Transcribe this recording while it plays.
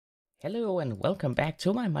Hello and welcome back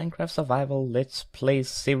to my Minecraft Survival Let's Play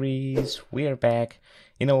series. We're back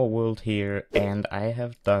in our world here and I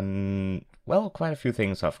have done, well, quite a few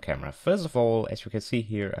things off camera. First of all, as you can see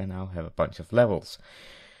here, I now have a bunch of levels.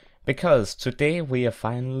 Because today we are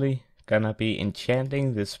finally gonna be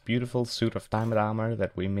enchanting this beautiful suit of diamond armor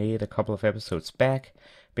that we made a couple of episodes back.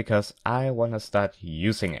 Because I wanna start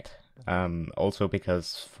using it. Also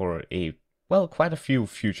because for quite a few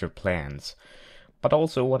future plans. But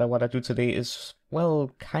also what I want to do today is,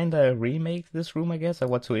 well, kinda remake this room, I guess. I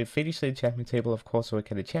want to finish the enchantment table, of course, so I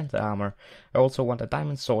can enchant the armor. I also want a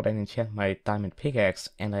diamond sword and enchant my diamond pickaxe.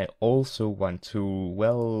 And I also want to,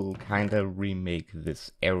 well, kinda remake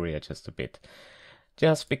this area just a bit.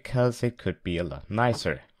 Just because it could be a lot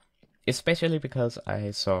nicer. Especially because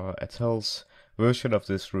I saw Athel's version of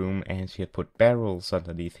this room and she had put barrels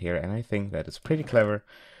underneath here. And I think that is pretty clever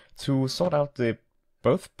to sort out the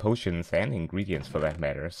both potions and ingredients for that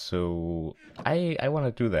matter, so I want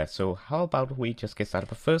to do that. So how about we just get started?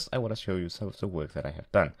 But first I want to show you some of the work that I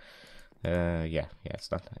have done. Yeah, it's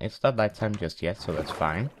not nighttime just yet, so that's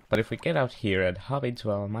fine. But if we get out here and hop into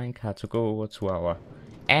our minecart to go over to our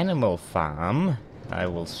animal farm, I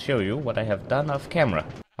will show you what I have done off camera.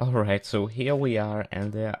 Alright, so here we are,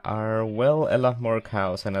 and there are, well, a lot more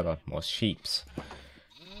cows and a lot more sheeps.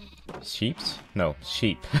 Sheeps? No,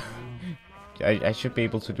 sheep. I should be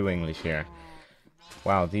able to do English here.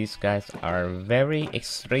 Wow, these guys are very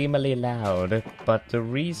extremely loud, but the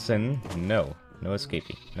reason... No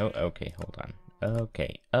escaping. No, okay, hold on.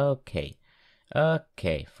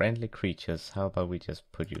 Okay, friendly creatures, how about we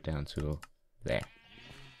just put you down to there.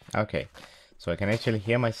 Okay, so I can actually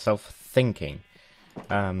hear myself thinking.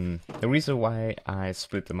 The reason why I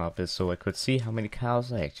split them up is so I could see how many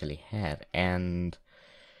cows I actually had, and...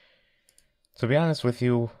 to be honest with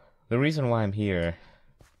you, the reason why I'm here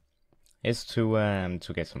is to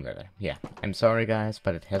get some leather. Yeah, I'm sorry guys,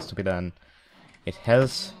 but it has to be done. It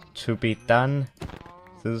has to be done.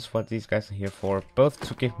 This is what these guys are here for, both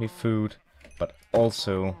to give me food, but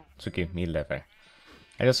also to give me leather.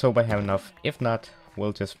 I just hope I have enough. If not,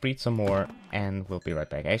 we'll just breed some more and we'll be right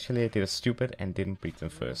back. Actually, I did a stupid and didn't breed them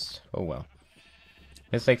first. Oh well.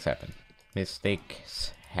 Mistakes happen.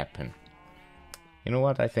 Mistakes happen. You know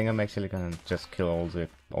what? I think I'm actually gonna just kill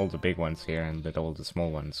all the big ones here and let all the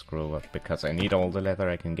small ones grow up, because I need all the leather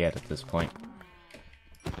I can get at this point.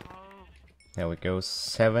 There we go.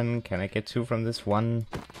 7. Can I get 2 from this one?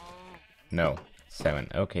 No. 7.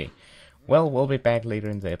 Okay. Well, we'll be back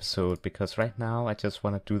later in the episode, because right now I just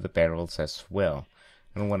want to do the barrels as well.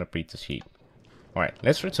 I don't want to breed the sheep. Alright,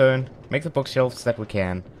 let's return, make the bookshelves that we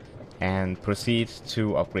can, and proceed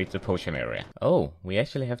to upgrade the potion area. Oh, we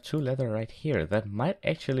actually have 2 leather right here. That might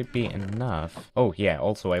actually be enough. Oh yeah,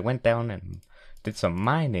 also I went down and did some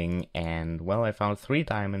mining, and well, I found 3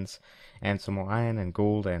 diamonds and some more iron and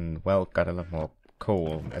gold, and well, got a lot more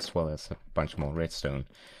coal as well as a bunch more redstone.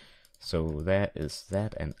 So that is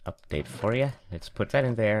that, an update for you. Let's put that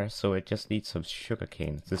in there. So it just needs some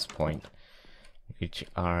sugarcane at this point, which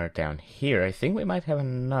are down here. I think we might have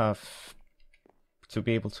enough to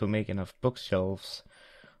be able to make enough bookshelves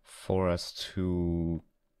for us to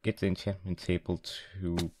get the enchantment table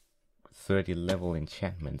to 30 level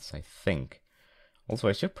enchantments, I think. Also,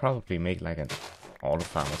 I should probably make like an auto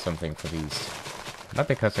farm or something for these. Not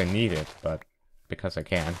because I need it, but because I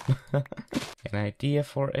can. An idea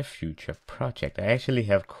for a future project. I actually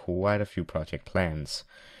have quite a few project plans.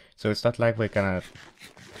 So it's not like we're gonna,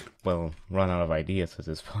 well, run out of ideas at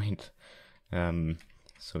this point.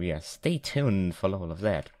 So yeah, stay tuned for all of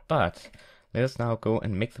that. But let us now go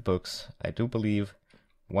and make the books. I do believe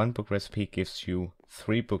 1 book recipe gives you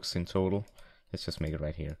 3 books in total. Let's just make it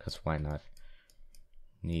right here, because why not?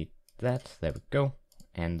 Need that, there we go.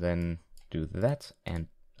 And then do that, and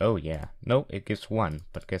oh yeah, no, it gives 1,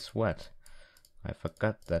 but guess what? I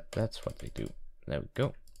forgot that that's what they do. There we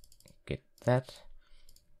go. Get that.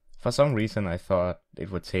 For some reason I thought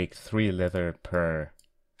it would take 3 leather per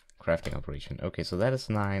crafting operation. Okay, so that is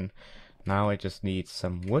 9. Now I just need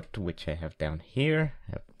some wood, which I have down here.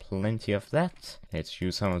 I have plenty of that. Let's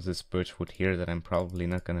use some of this birch wood here that I'm probably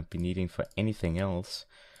not gonna be needing for anything else.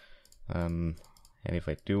 And if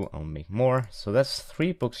I do, I'll make more. So that's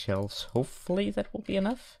 3 bookshelves. Hopefully that will be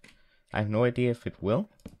enough. I have no idea if it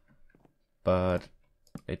will, but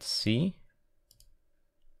let's see.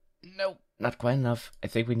 Nope, not quite enough. I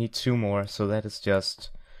think we need 2 more, so that is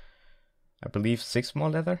just, I believe, 6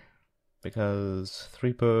 more leather. Because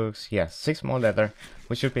 3 books, yeah, 6 more leather.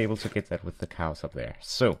 We should be able to get that with the cows up there.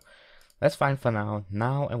 So, that's fine for now.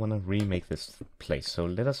 Now I want to remake this place. So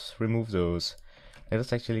let us remove those. let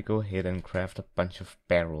us actually go ahead and craft a bunch of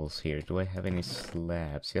barrels here. Do I have any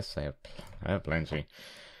slabs? Yes, I have plenty.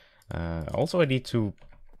 Also,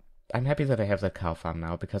 I'm happy that I have that cow farm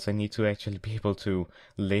now, because I need to actually be able to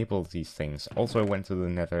label these things. Also, I went to the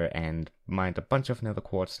nether and mined a bunch of nether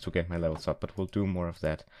quartz to get my levels up, but we'll do more of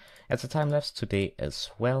that as the time lapse today as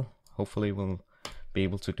well. Hopefully we'll be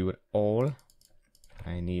able to do it all.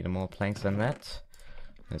 I need more planks than that.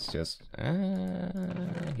 Let's just...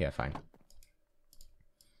 yeah, fine.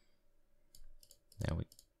 There we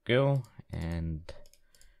go. And...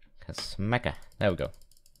 Kasmaka. There we go.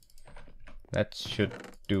 That should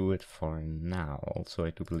do it for now. Also, I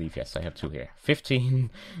do believe, yes, I have 2 here.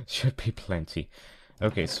 15 should be plenty.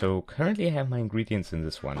 Okay, so currently I have my ingredients in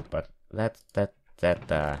this one, but that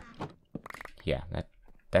gotta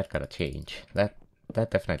change. That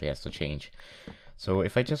definitely has to change. So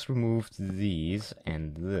if I just removed these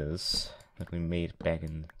and this that we made back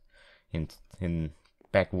in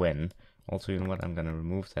back when, also, you know what, I'm gonna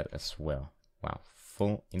remove that as well. Wow,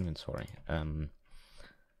 full inventory.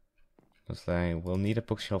 Because I will need a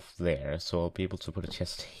bookshelf there, so I'll be able to put a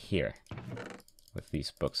chest here with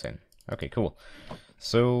these books in. Okay, cool.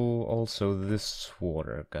 So also this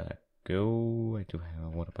water gotta go. I do have a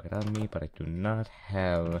water bucket on me, but I do not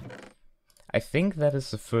have... I think that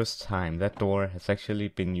is the first time that door has actually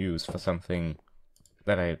been used for something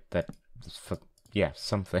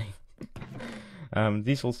something.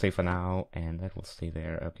 These will stay for now, and that will stay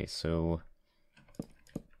there. Okay, so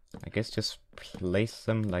I guess just place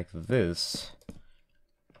them like this,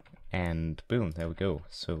 and boom, there we go.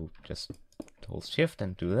 So just hold shift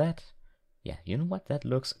and do that. Yeah, you know what? That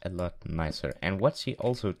looks a lot nicer. And what she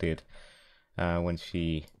also did when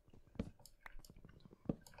she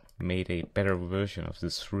made a better version of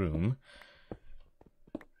this room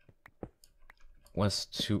was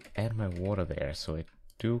to add my water there. So I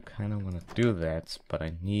do kind of want to do that, but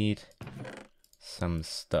I need some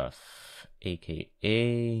stuff,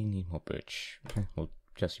 aka need more birch. We'll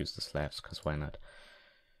just use the slabs, because why not?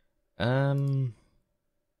 I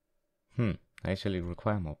actually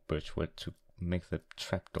require more birch wood to make the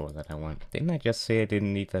trapdoor that I want. Didn't I just say I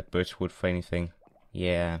didn't need that birch wood for anything?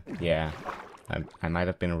 Yeah. I might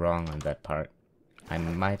have been wrong on that part. I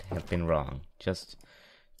might have been wrong. Just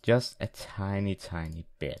a tiny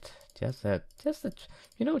bit. Just a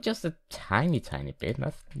tiny bit.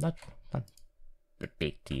 Not a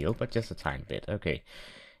big deal, but just a tiny bit. Okay.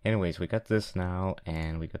 Anyways, we got this now,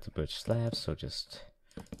 and we got the birch slabs, so just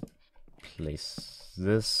place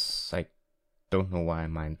this. I don't know why I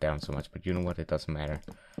mined down so much, but you know what, it doesn't matter.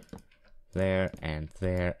 There, and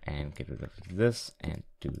get rid of this, and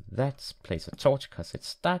do that. Place a torch, because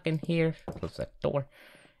it's dark in here. Close that door,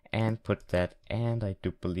 and put that, and I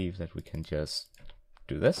do believe that we can just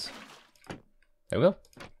do this. There we go.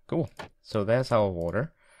 Cool. So there's our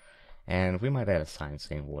water. And we might add a sign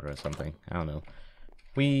saying water or something. I don't know.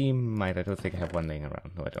 We might. I don't think I have one laying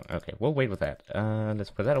around. No, I don't. Okay, we'll wait with that. Let's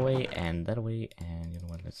put that away and that away. And you know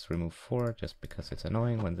what? Let's remove 4 just because it's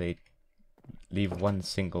annoying when they leave one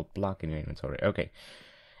single block in your inventory. Okay.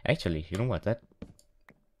 Actually, you know what?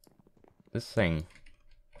 This thing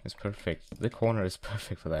is perfect. The corner is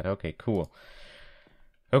perfect for that. Okay, cool.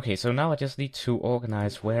 Okay, so now I just need to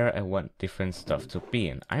organize where I want different stuff to be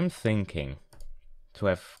in. I'm thinking to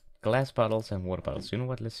have glass bottles and water bottles. You know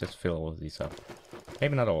what? Let's just fill all of these up.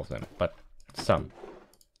 Maybe not all of them, but some.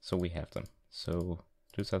 So we have them. So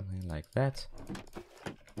do something like that.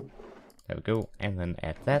 There we go. And then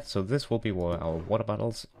add that. So this will be our water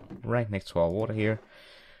bottles right next to our water here.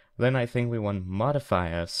 Then I think we want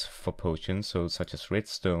modifiers for potions, so such as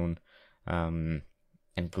redstone, and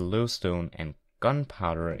glowstone and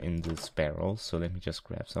gunpowder in this barrel. So let me just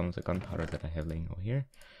grab some of the gunpowder that I have laying over here.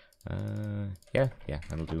 Yeah,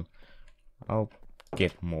 that'll do. I'll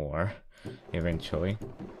get more eventually.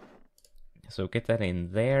 So get that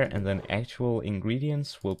in there, and then actual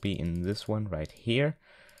ingredients will be in this one right here.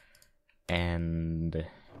 And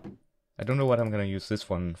I don't know what I'm gonna use this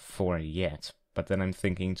one for yet, but then I'm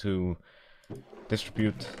thinking to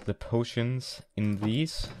distribute the potions in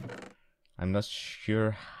these. I'm not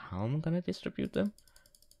sure how I'm gonna distribute them,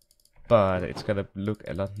 but it's gonna look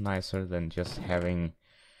a lot nicer than just having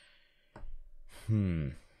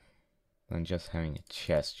a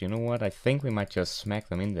chest. You know what? I think we might just smack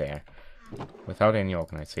them in there without any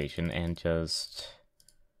organization and just,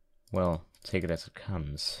 well, take it as it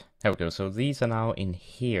comes. There we go. So these are now in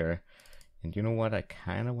here. And you know what? I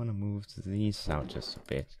kind of want to move these out just a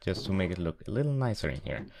bit, just to make it look a little nicer in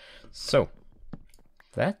here. So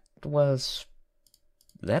that was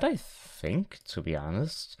that I think, to be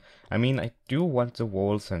honest. I mean, I do want the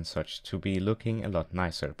walls and such to be looking a lot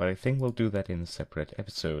nicer, but I think we'll do that in a separate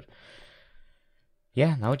episode.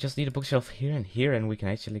 Yeah, now we just need a bookshelf here, and we can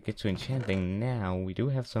actually get to enchanting now. We do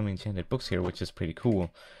have some enchanted books here, which is pretty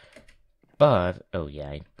cool. But oh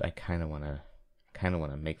yeah, I kind of wanna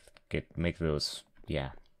make those,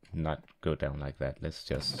 yeah, not go down like that. Let's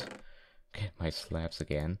just get my slabs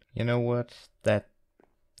again. You know what? That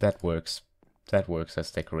works. That works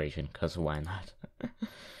as decoration, cause why not?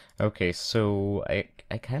 Okay, so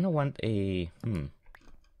I kind of want a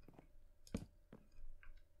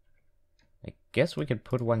I guess we could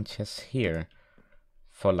put one chest here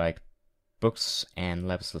for like books and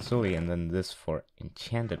lapis lazuli, and then this for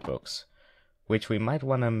enchanted books, which we might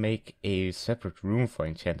want to make a separate room for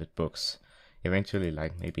enchanted books eventually,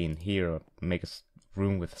 like maybe in here, or make a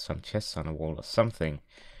room with some chests on a wall or something.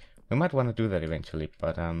 We might want to do that eventually,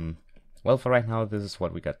 but well, for right now, this is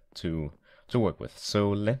what we got to work with.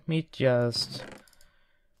 So let me just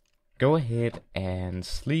go ahead and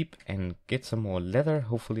sleep and get some more leather.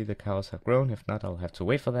 Hopefully the cows have grown. If not, I'll have to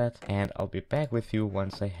wait for that. And I'll be back with you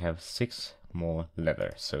once I have 6 more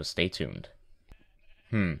leather. So stay tuned.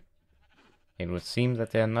 It would seem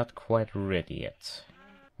that they're not quite ready yet.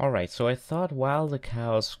 Alright, so I thought while the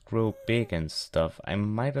cows grow big and stuff, I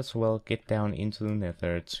might as well get down into the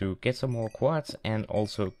nether to get some more quartz and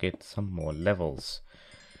also get some more levels.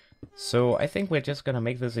 So I think we're just gonna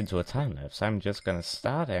make this into a time-lapse. I'm just gonna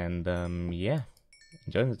start and yeah,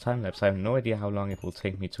 enjoy the time-lapse. I have no idea how long it will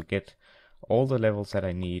take me to get all the levels that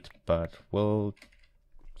I need, but we'll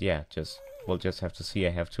just have to see. I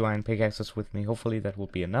have 2 iron pickaxes with me. Hopefully that will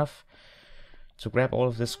be enough to grab all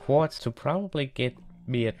of this quartz to probably get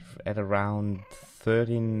me at around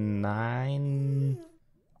 39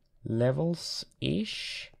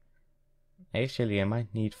 levels-ish. Actually, I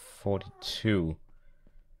might need 42.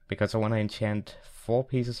 Because I want to enchant 4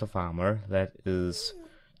 pieces of armor. That is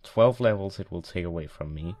 12 levels it will take away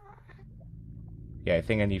from me. Yeah, I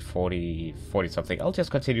think I need 40 something. I'll just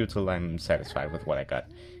continue till I'm satisfied with what I got.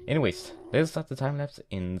 Anyways, let's start the time lapse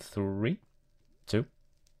in 3, 2,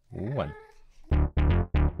 1.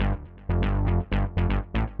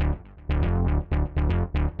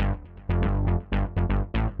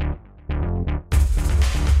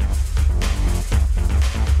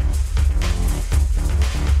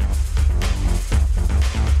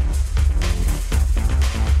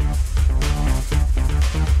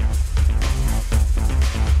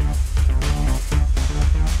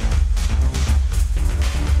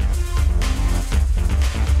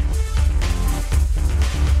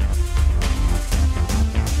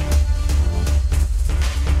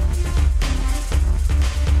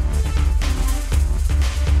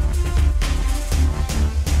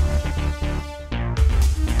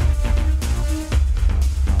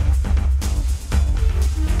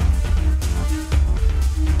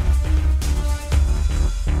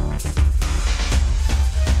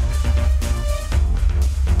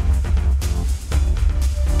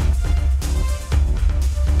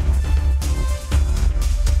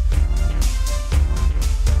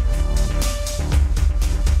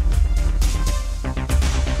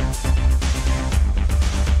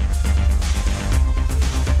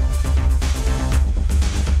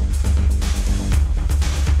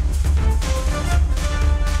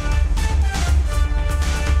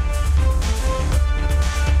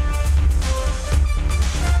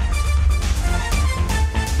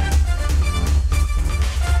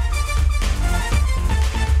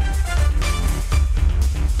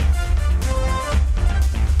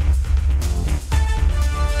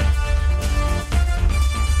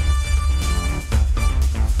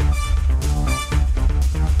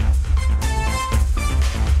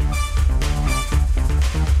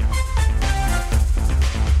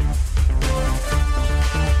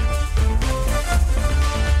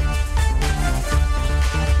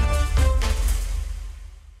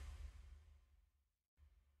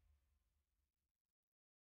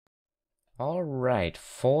 Alright,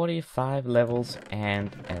 45 levels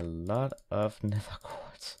and a lot of nether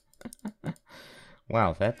quartz.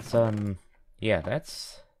 Wow, that's yeah,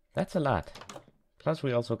 that's a lot. Plus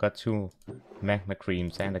we also got 2 magma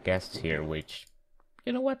creams and a gas tier, which,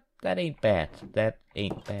 you know what, that ain't bad. That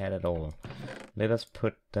ain't bad at all. Let us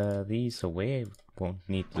put these away. Won't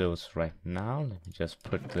need those right now. Let me just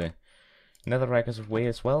put the netherrackers away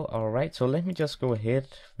as well. Alright, so let me just go ahead,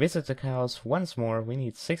 visit the cows once more. We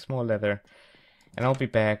need 6 more leather, and I'll be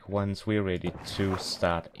back once we're ready to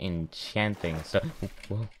start enchanting. So,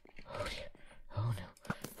 whoa, oh dear, oh no,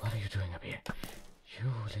 what are you doing up here, you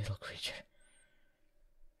little creature?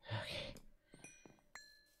 Okay.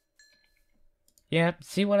 Yeah,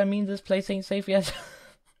 see what I mean? This place ain't safe yet.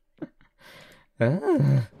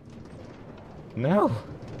 No.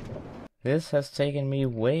 This has taken me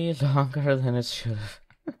way longer than it should have.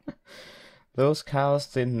 Those cows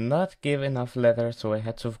did not give enough leather, so I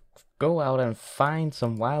had to go out and find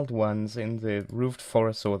some wild ones in the roofed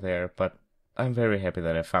forest over there, but I'm very happy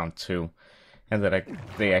that I found 2. And that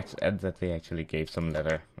they actually gave some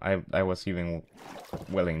leather. I was even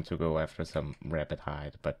willing to go after some rabbit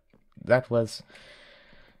hide, but that was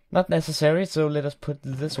not necessary, so let us put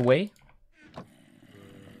this away.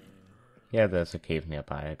 Yeah, there's a cave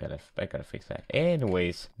nearby. I gotta fix that.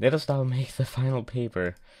 Anyways, let us now make the final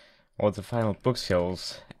paper, or the final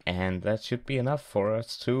bookshelves, and that should be enough for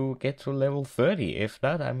us to get to level 30. If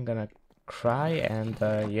not, I'm gonna cry and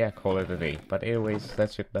yeah, call it a day. But anyways,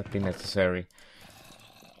 that should not be necessary.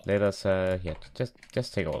 Let us yeah,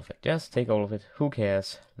 just take all of it. Just take all of it. Who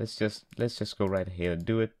cares? Let's just go right ahead and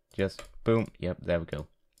do it. Just boom. Yep, there we go.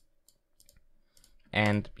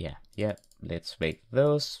 And yeah, let's make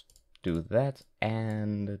those. Do that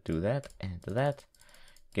and do that and do that.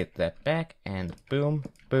 Get that back and boom,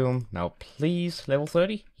 boom. Now please, level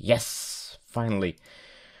 30. Yes, finally.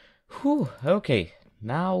 Whew, okay.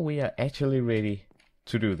 Now we are actually ready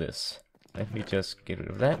to do this. Let me just get rid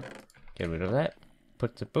of that. Get rid of that.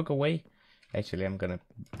 Put the book away. Actually, I'm gonna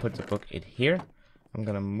put the book in here. I'm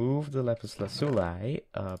gonna move the lapis lazuli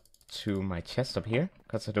up to my chest up here,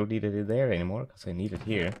 because I don't need it in there anymore, because I need it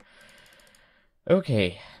here.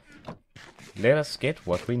 Okay. Let us get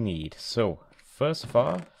what we need. So, first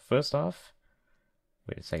off,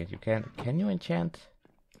 wait a second, can you enchant?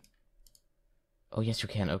 Oh yes, you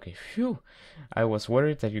can. Okay, phew. I was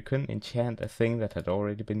worried that you couldn't enchant a thing that had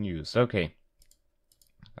already been used. Okay.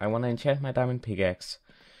 I want to enchant my diamond pickaxe.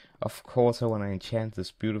 Of course, I want to enchant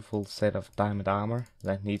this beautiful set of diamond armor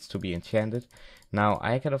that needs to be enchanted. Now,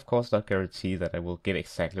 I can of course not guarantee that I will get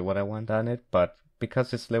exactly what I want on it, but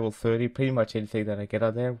because it's level 30, pretty much anything that I get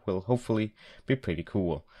on there will hopefully be pretty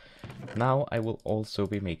cool. Now I will also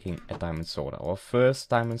be making a diamond sword. Our first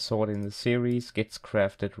diamond sword in the series gets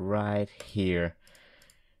crafted right here.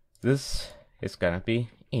 This is gonna be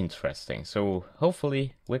interesting. So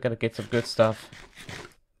hopefully we're gonna get some good stuff.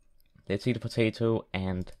 Let's eat a potato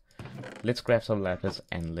and let's grab some lapis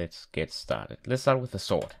and let's get started. Let's start with the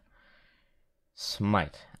sword.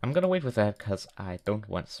 Smite. I'm gonna wait with that because I don't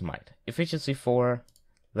want smite. Efficiency 4.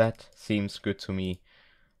 That seems good to me.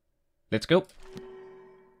 Let's go.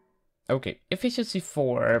 Okay, efficiency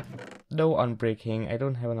 4. No unbreaking. I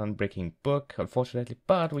don't have an unbreaking book, unfortunately,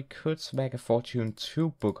 but we could smack a fortune 2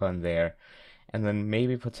 book on there. And then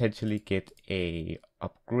maybe potentially get a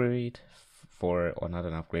upgrade for, or not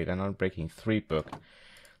an upgrade, an unbreaking 3 book.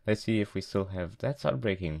 Let's see if we still have, that's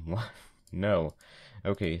unbreaking. No.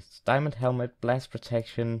 Okay, diamond helmet, blast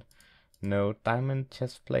protection, no. Diamond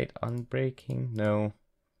chestplate, unbreaking, no.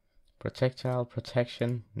 Projectile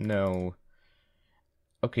protection, no.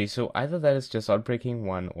 Okay, so either that is just unbreaking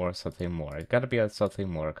 1 or something more. It gotta be something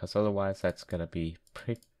more, because otherwise that's gonna be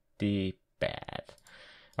pretty bad.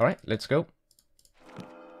 Alright, let's go.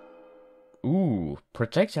 Ooh,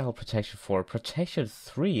 projectile protection 4, protection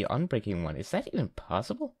 3, unbreaking 1. Is that even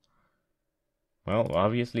possible? Well,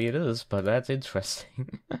 obviously it is, but that's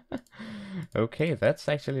interesting. Okay, that's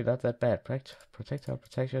actually not that bad. Projectile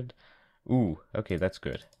protection. Ooh, okay, that's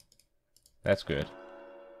good. That's good.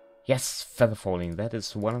 Yes, feather falling. That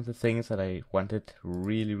is one of the things that I wanted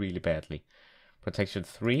really, really badly. Protection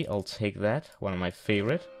 3, I'll take that. One of my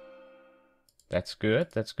favorite. That's good,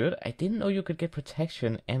 that's good. I didn't know you could get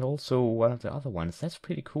protection and also one of the other ones. That's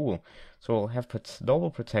pretty cool. So I'll have normal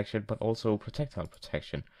protection, but also projectile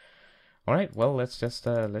protection. Alright, well, let's just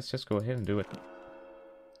go ahead and do it.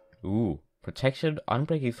 Ooh, protection,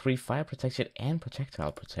 unbreaking 3, fire protection, and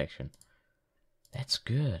projectile protection. That's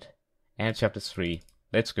good. And sharpness 3.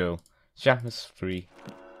 Let's go. Sharpness 3.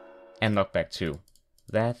 And knockback 2.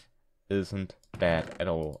 That isn't bad at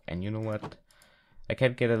all. And you know what? I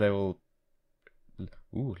can't get a level...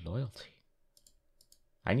 Ooh, loyalty.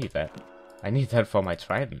 I need that. I need that for my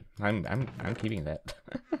trident. I'm keeping that.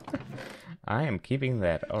 I am keeping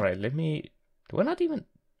that. Alright, let me... We're not even...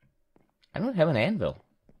 I don't have an anvil.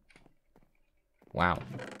 Wow.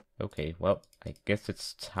 Okay, well, I guess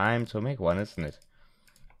it's time to make one, isn't it?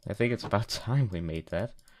 I think it's about time we made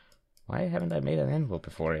that. Why haven't I made an anvil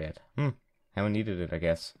before yet? Haven't needed it, I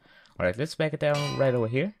guess. Alright, let's back it down right over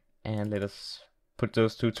here. And let us put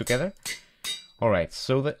those two together. Alright,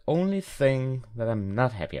 so the only thing that I'm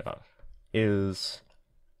not happy about is...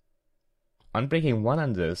 Unbreaking 1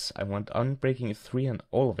 on this, I want Unbreaking 3 on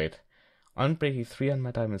all of it. Unbreaking 3 on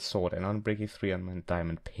my diamond sword and Unbreaking 3 on my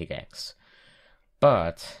diamond pickaxe.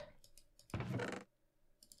 But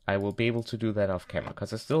I will be able to do that off camera,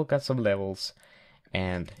 because I still got some levels.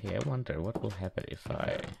 And yeah, I wonder what will happen if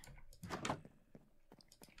I...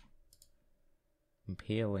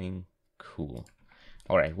 Impaling. Cool.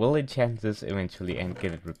 Alright, we'll enchant this eventually and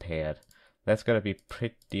get it repaired. That's gonna be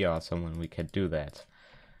pretty awesome when we can do that.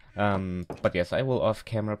 But yes, I will off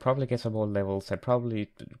camera probably get some more levels and probably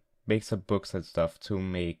make some books and stuff to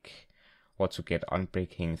make or to get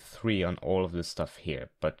Unbreaking 3 on all of this stuff here.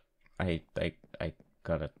 But I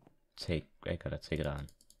gotta take it on.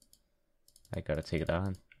 I gotta take it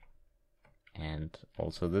on. And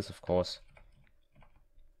also this, of course.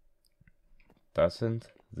 Doesn't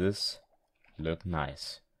this look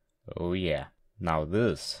nice? Oh yeah. Now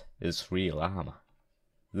this is real armor.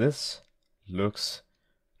 This looks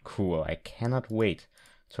cool. I cannot wait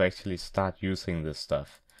to actually start using this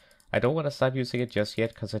stuff. I don't want to start using it just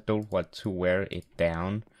yet because I don't want to wear it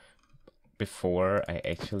down before I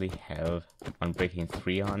actually have Unbreaking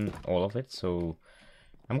 3 on all of it. So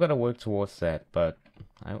I'm gonna work towards that, but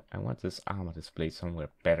I want this armor displayed somewhere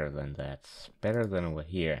better than that. Better than over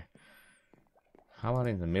here. How about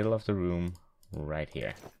in the middle of the room, right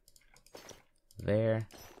here? There,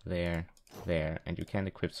 there, there. And you can't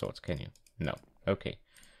equip swords, can you? No. Okay.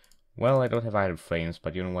 Well, I don't have iron frames,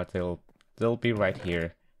 but you know what? They'll be right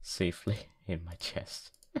here, safely in my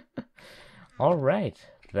chest. Alright,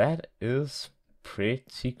 that is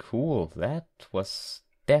pretty cool. That was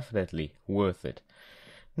definitely worth it.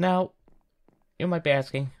 Now, you might be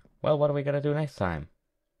asking, well, what are we gonna do next time?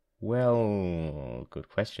 Well, good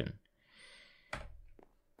question.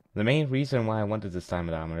 The main reason why I wanted this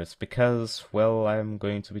diamond armor is because, well, I'm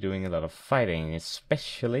going to be doing a lot of fighting,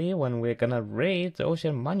 especially when we're gonna raid the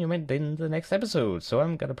Ocean Monument in the next episode. So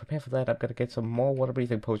I'm gonna prepare for that. I'm gonna get some more water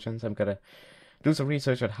breathing potions. I'm gonna do some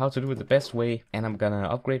research on how to do it the best way, and I'm gonna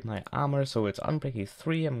upgrade my armor so it's Unbreaking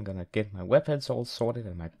 3. I'm gonna get my weapons all sorted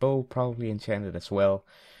and my bow probably enchanted as well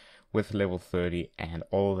with level 30 and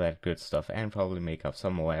all that good stuff, and probably make up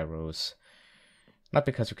some more arrows. Not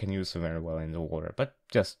because you can use them very well in the water, but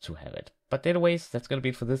just to have it. But anyways, that's gonna be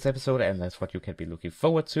it for this episode, and that's what you can be looking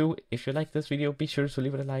forward to. If you like this video, be sure to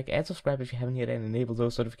leave it a like and subscribe if you haven't yet, and enable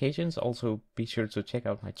those notifications. Also, be sure to check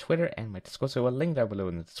out my Twitter and my Discord server, link down below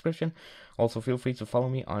in the description. Also, feel free to follow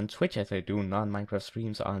me on Twitch as I do non-Minecraft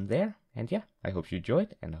streams on there. And yeah, I hope you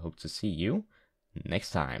enjoyed, and I hope to see you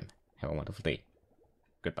next time. Have a wonderful day.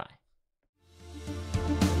 Goodbye.